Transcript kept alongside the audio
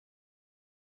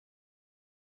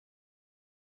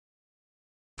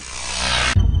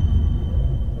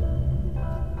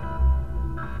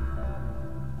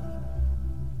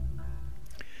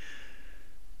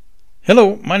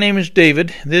Hello, my name is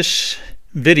David. This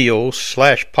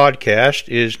video/podcast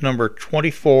is number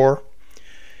 24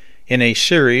 in a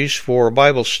series for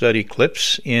Bible study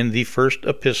clips in the first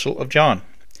epistle of John.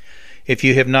 If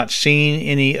you have not seen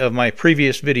any of my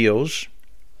previous videos,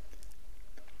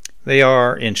 they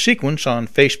are in sequence on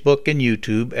Facebook and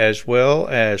YouTube, as well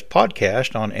as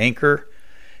podcast on Anchor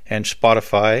and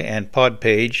Spotify and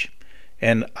Podpage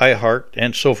and iHeart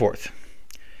and so forth.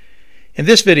 In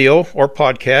this video, or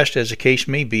podcast as the case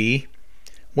may be,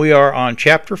 we are on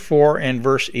chapter 4 and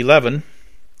verse 11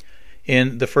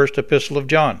 in the first epistle of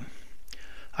John.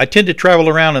 I tend to travel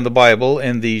around in the Bible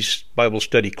in these Bible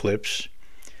study clips,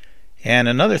 and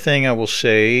another thing I will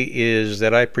say is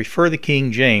that I prefer the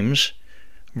King James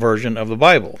version of the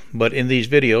Bible, but in these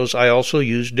videos I also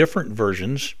use different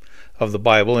versions of the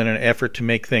Bible in an effort to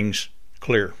make things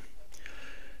clear.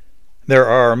 There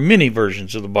are many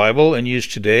versions of the Bible in use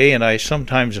today, and I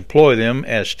sometimes employ them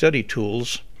as study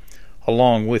tools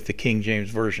along with the King James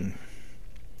Version.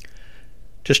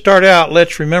 To start out,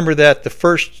 let's remember that the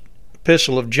first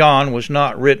epistle of John was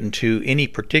not written to any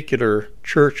particular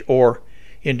church or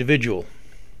individual.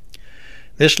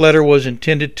 This letter was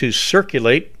intended to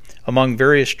circulate among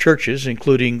various churches,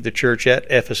 including the church at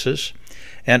Ephesus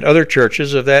and other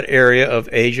churches of that area of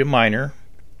Asia Minor,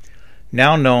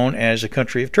 now known as the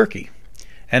country of Turkey.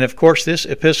 And of course this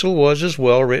epistle was as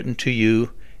well written to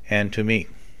you and to me,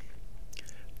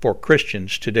 for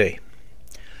Christians today.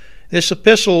 This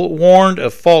epistle warned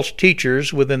of false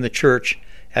teachers within the church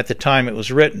at the time it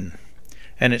was written,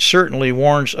 and it certainly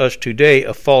warns us today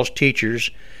of false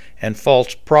teachers and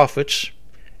false prophets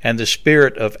and the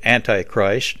spirit of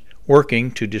Antichrist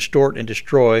working to distort and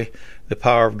destroy the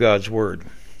power of God's Word.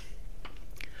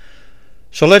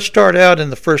 So let's start out in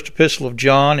the first epistle of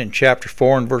John in chapter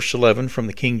 4 and verse 11 from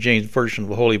the King James Version of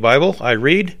the Holy Bible. I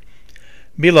read,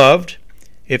 "Beloved,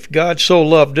 if God so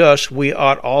loved us, we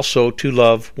ought also to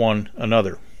love one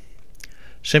another."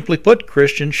 Simply put,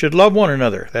 Christians should love one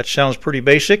another. That sounds pretty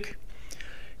basic,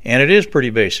 and it is pretty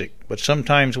basic, but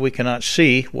sometimes we cannot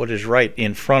see what is right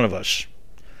in front of us.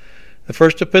 The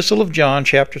first epistle of John,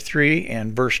 chapter 3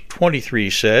 and verse 23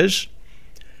 says,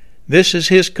 "This is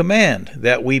his command,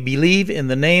 that we believe in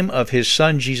the name of his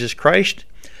Son Jesus Christ,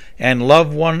 and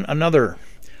love one another,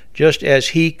 just as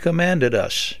he commanded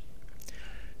us."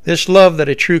 This love that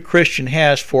a true Christian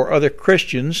has for other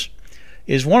Christians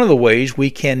is one of the ways we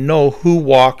can know who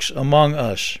walks among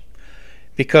us,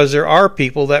 because there are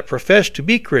people that profess to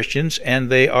be Christians and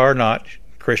they are not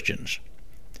Christians.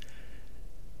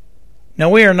 Now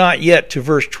we are not yet to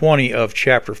verse 20 of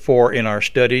chapter 4 in our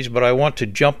studies, but I want to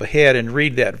jump ahead and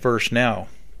read that verse now.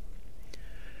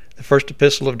 The first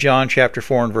epistle of John, chapter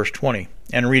 4 and verse 20,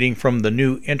 and reading from the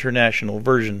New International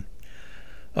Version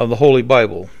of the Holy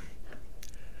Bible.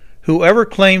 "Whoever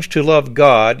claims to love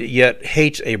God, yet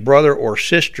hates a brother or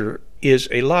sister, is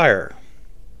a liar.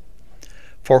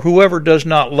 For whoever does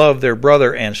not love their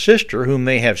brother and sister whom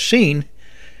they have seen,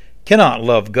 cannot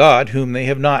love God whom they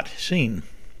have not seen."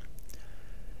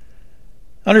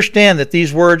 Understand that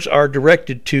these words are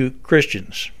directed to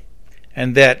Christians,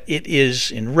 and that it is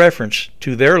in reference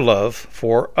to their love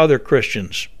for other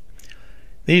Christians.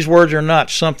 These words are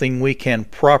not something we can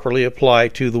properly apply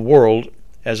to the world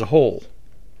as a whole.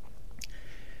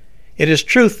 It is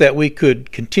truth that we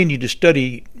could continue to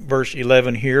study verse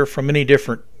 11 here from many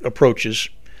different approaches,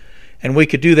 and we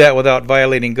could do that without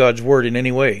violating God's Word in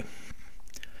any way.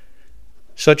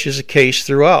 Such is the case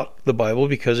throughout the Bible,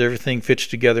 because everything fits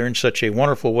together in such a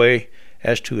wonderful way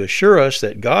as to assure us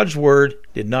that God's Word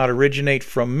did not originate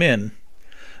from men,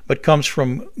 but comes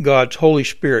from God's Holy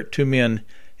Spirit to men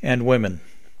and women.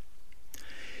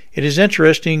 It is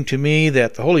interesting to me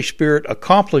that the Holy Spirit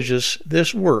accomplishes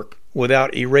this work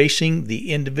without erasing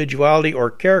the individuality or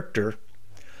character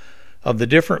of the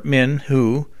different men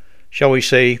who, shall we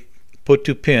say,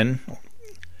 put pen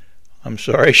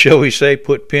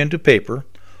to paper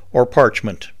or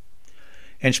parchment.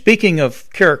 And speaking of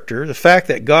character, the fact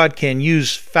that God can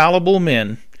use fallible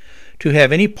men to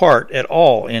have any part at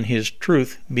all in his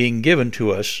truth being given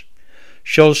to us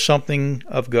shows something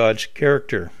of God's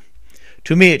character.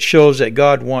 To me, it shows that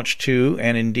God wants to,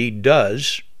 and indeed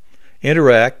does,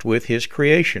 interact with his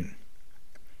creation.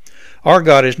 Our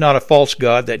God is not a false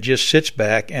God that just sits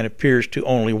back and appears to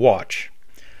only watch.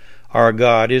 Our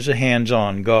God is a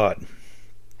hands-on God.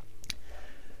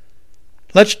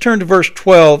 Let's turn to verse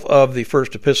 12 of the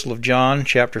first epistle of John,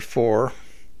 chapter 4,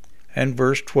 and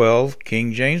verse 12,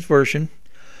 King James Version.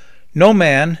 "No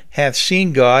man hath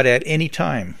seen God at any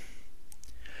time.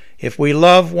 If we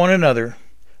love one another,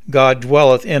 God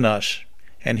dwelleth in us,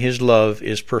 and his love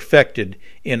is perfected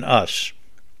in us."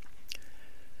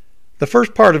 The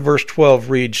first part of verse 12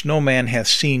 reads, "No man hath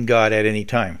seen God at any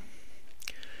time."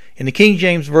 In the King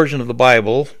James Version of the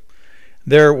Bible,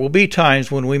 there will be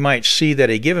times when we might see that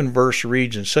a given verse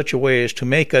reads in such a way as to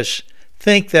make us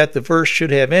think that the verse should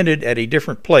have ended at a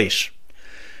different place,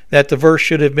 that the verse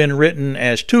should have been written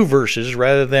as two verses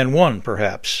rather than one,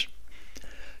 perhaps.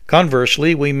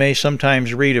 Conversely, we may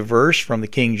sometimes read a verse from the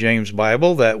King James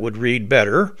Bible that would read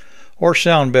better or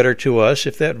sound better to us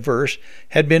if that verse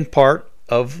had been part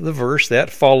of the verse that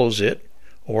follows it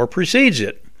or precedes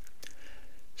it.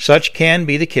 Such can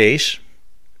be the case,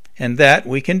 and that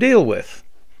we can deal with.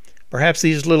 Perhaps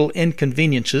these little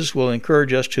inconveniences will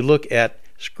encourage us to look at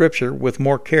Scripture with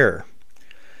more care.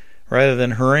 Rather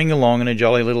than hurrying along in a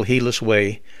jolly little heedless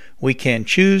way, we can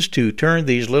choose to turn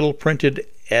these little printed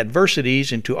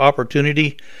adversities into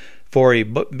opportunity for a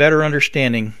better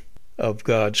understanding of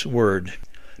God's Word.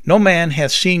 No man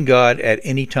hath seen God at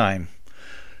any time.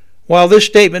 While this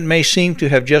statement may seem to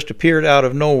have just appeared out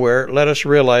of nowhere, let us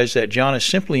realize that John is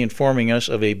simply informing us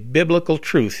of a biblical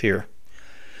truth here.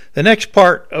 The next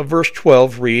part of verse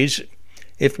 12 reads,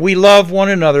 "If we love one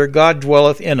another, God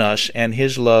dwelleth in us, and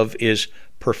his love is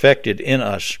perfected in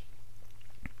us."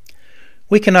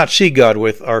 We cannot see God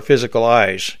with our physical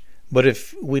eyes, but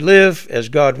if we live as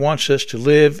God wants us to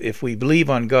live, if we believe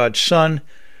on God's Son,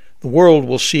 the world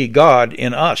will see God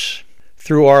in us,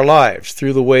 through our lives,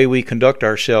 through the way we conduct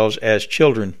ourselves as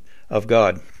children of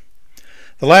God.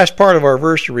 The last part of our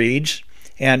verse reads,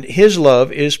 "And his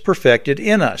love is perfected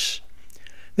in us."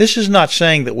 This is not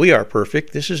saying that we are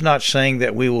perfect. This is not saying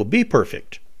that we will be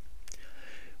perfect.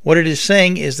 What it is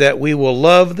saying is that we will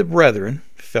love the brethren,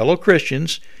 fellow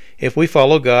Christians, if we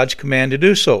follow God's command to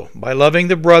do so. By loving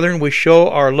the brethren, we show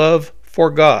our love for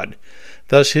God.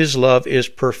 Thus his love is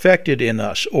perfected in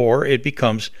us, or it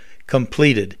becomes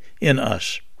completed in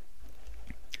us.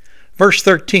 Verse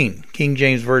 13, King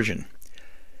James Version.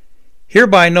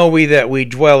 "Hereby know we that we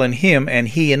dwell in him, and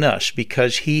he in us,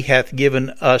 because he hath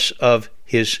given us of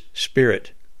his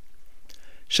Spirit."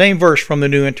 Same verse from the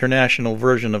New International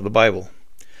Version of the Bible.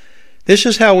 This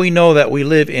is how we know that we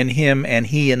live in him and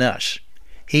he in us.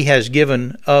 He has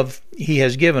given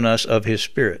us of his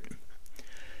Spirit.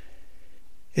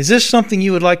 Is this something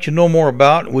you would like to know more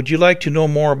about? Would you like to know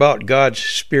more about God's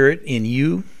Spirit in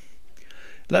you?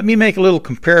 Let me make a little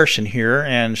comparison here,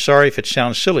 and sorry if it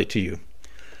sounds silly to you.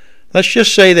 Let's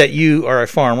just say that you are a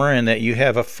farmer and that you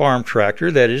have a farm tractor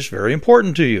that is very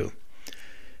important to you.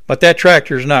 But that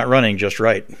tractor is not running just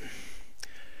right.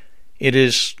 It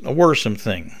is a worrisome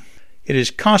thing. It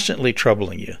is constantly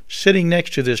troubling you. Sitting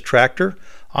next to this tractor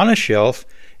on a shelf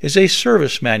is a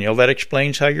service manual that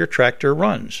explains how your tractor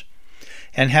runs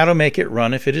and how to make it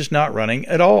run if it is not running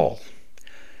at all.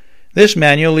 This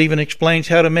manual even explains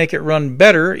how to make it run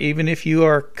better even if you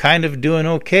are kind of doing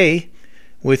okay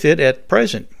with it at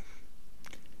present.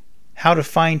 How to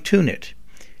fine-tune it.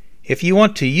 If you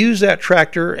want to use that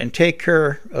tractor and take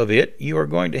care of it, you are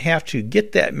going to have to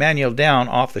get that manual down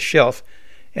off the shelf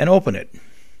and open it.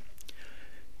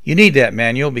 You need that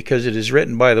manual because it is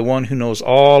written by the one who knows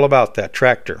all about that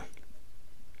tractor,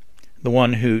 the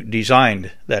one who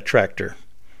designed that tractor.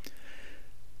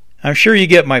 I'm sure you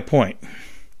get my point.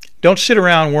 Don't sit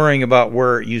around worrying about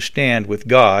where you stand with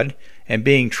God and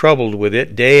being troubled with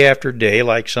it day after day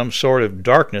like some sort of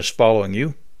darkness following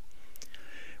you.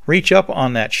 Reach up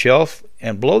on that shelf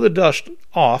and blow the dust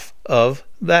off of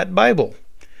that Bible.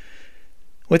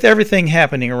 With everything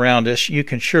happening around us, you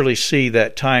can surely see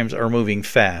that times are moving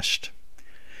fast.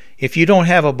 If you don't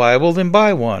have a Bible, then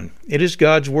buy one. It is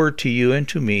God's Word to you and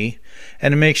to me,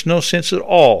 and it makes no sense at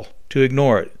all to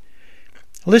ignore it.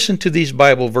 Listen to these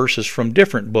Bible verses from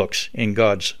different books in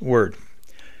God's Word.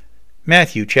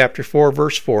 Matthew chapter 4,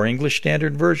 verse 4, English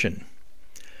Standard Version.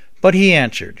 "But he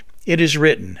answered, It is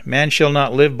written, Man shall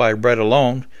not live by bread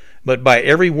alone, but by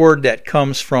every word that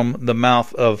comes from the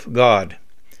mouth of God."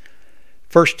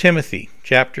 1 Timothy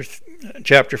chapter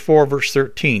 4, verse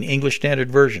 13, English Standard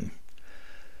Version.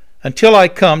 "Until I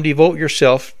come, devote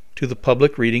yourself to the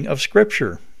public reading of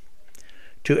Scripture,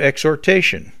 to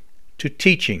exhortation, to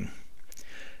teaching."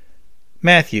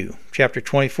 Matthew chapter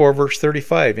 24, verse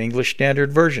 35, English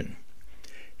Standard Version.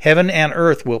 "Heaven and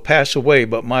earth will pass away,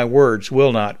 but my words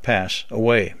will not pass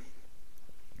away."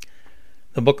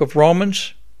 The book of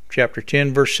Romans chapter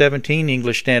 10, verse 17,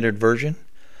 English Standard Version.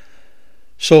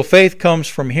 "So faith comes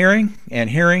from hearing,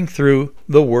 and hearing through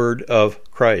the word of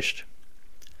Christ."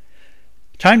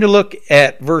 Time to look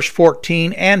at verse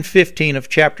 14 and 15 of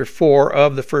chapter 4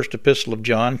 of the first epistle of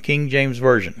John, King James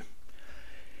Version.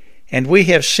 "And we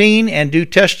have seen and do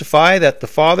testify that the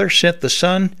Father sent the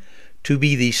Son to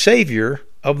be the Savior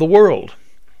of the world.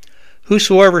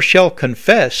 Whosoever shall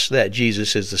confess that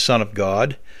Jesus is the Son of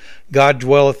God, God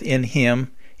dwelleth in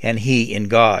him, and he in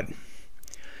God.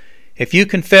 If you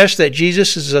confess that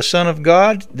Jesus is the Son of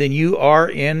God, then you are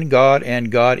in God, and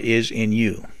God is in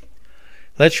you.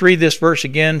 Let's read this verse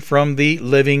again from the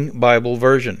Living Bible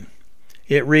version.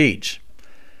 It reads,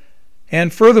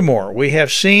 "And furthermore, we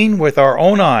have seen with our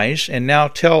own eyes, and now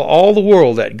tell all the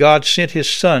world that God sent his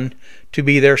Son to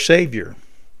be their Savior.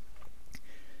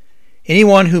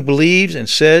 Anyone who believes and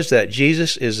says that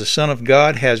Jesus is the Son of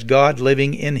God has God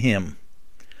living in him,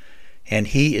 and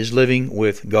he is living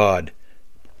with God."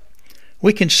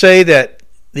 We can say that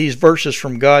these verses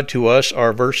from God to us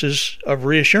are verses of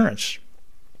reassurance.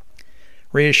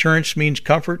 Reassurance means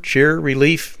comfort, cheer,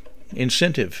 relief,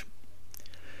 incentive.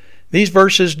 These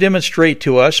verses demonstrate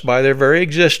to us by their very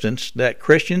existence that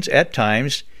Christians at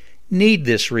times need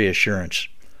this reassurance.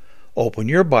 Open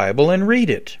your Bible and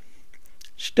read it.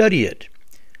 Study it.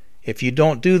 If you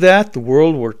don't do that, the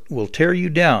world will tear you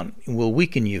down and will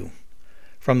weaken you.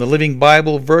 From the Living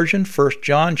Bible version, 1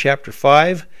 John chapter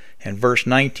 5 and verse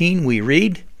 19, we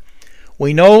read,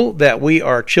 "We know that we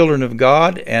are children of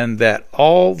God, and that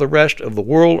all the rest of the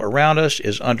world around us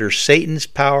is under Satan's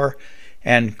power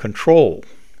and control."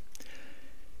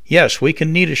 Yes, we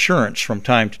can need assurance from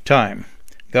time to time.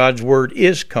 God's Word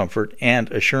is comfort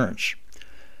and assurance.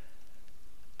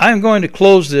 I'm going to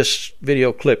close this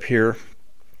video clip here.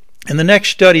 In the next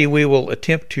study, we will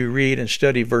attempt to read and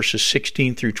study verses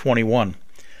 16 through 21,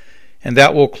 and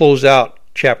that will close out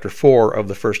chapter 4 of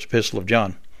the first epistle of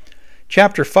John.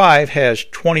 Chapter 5 has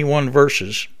 21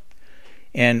 verses,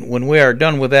 and when we are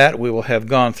done with that, we will have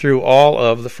gone through all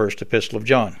of the first epistle of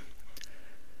John.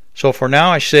 So for now,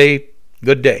 I say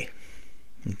good day,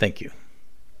 and thank you.